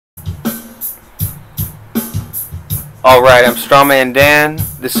Alright, I'm Strawman Dan.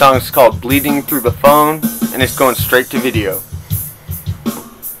 This song is called Bleeding Through the Phone, and it's going straight to video.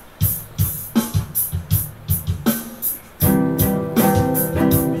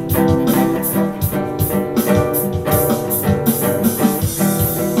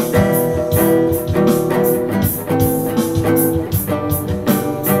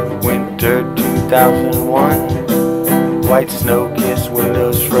 Winter 2001, white snow-kissed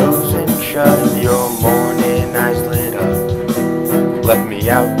windows frozen shut, your morning eyes lit up. Left me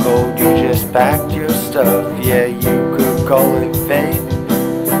out cold, you just packed your stuff. Yeah, you could call it fate,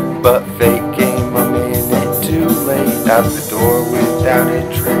 but fate came a minute too late. Out the door without a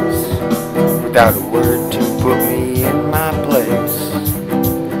trace, without a word to put me in my place.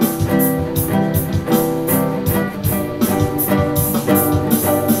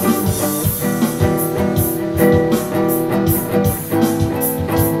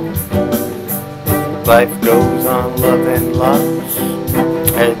 Life goes on, love and loss,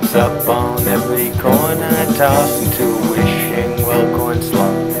 heads up on every coin I toss into a wishing well coin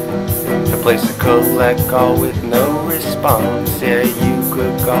slot. A place to collect call with no response. Yeah, you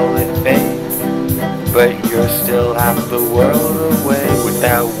could call it fate, but you're still half the world away.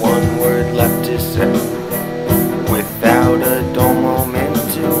 Without one word left to say, without a dull moment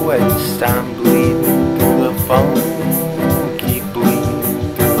to waste, I'm bleeding through the phone. Keep bleeding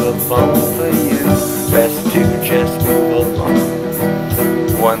through the phone for you. Best to just move along.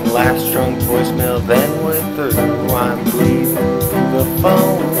 One last drunk voicemail, then we're through. I'm bleeding through the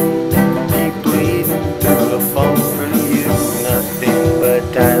phone. Keep bleeding through the phone for you. Nothing but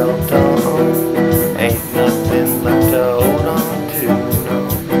dial tone. Ain't nothing left to hold on to, no.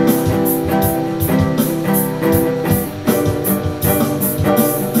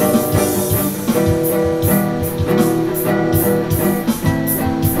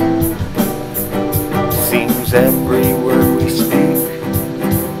 Seems every word we speak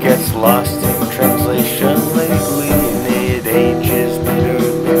gets lost in translation lately, and it ages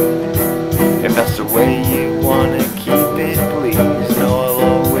bitterly. If that's the way you wanna keep it, please know I'll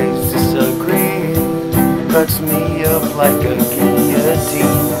always disagree. Cuts me up like a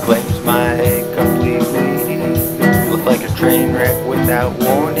guillotine, claims my head completely. Look like a train wreck without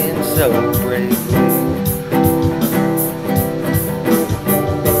warning so bravely.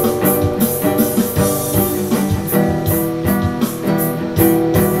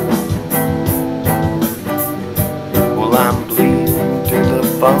 I'm bleeding through the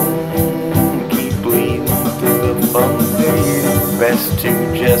phone, keep bleeding through the phone for you. Best to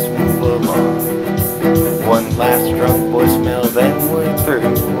just move along. One last drunk voicemail, then we're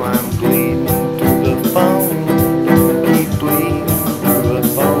through. I'm bleeding through the phone, keep bleeding through the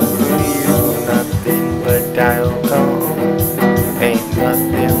phone for you. Nothing but dial tone, ain't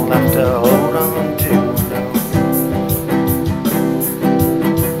nothing left to hold on to, no.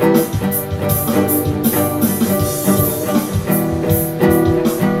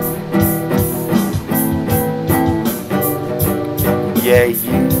 Yeah,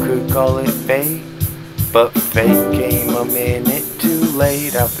 you could call it fate, but fate came a minute too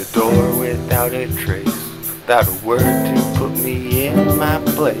late. Out the door without a trace, without a word to put me in my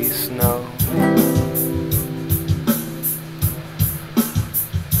place, no.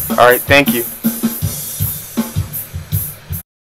 Alright, thank you.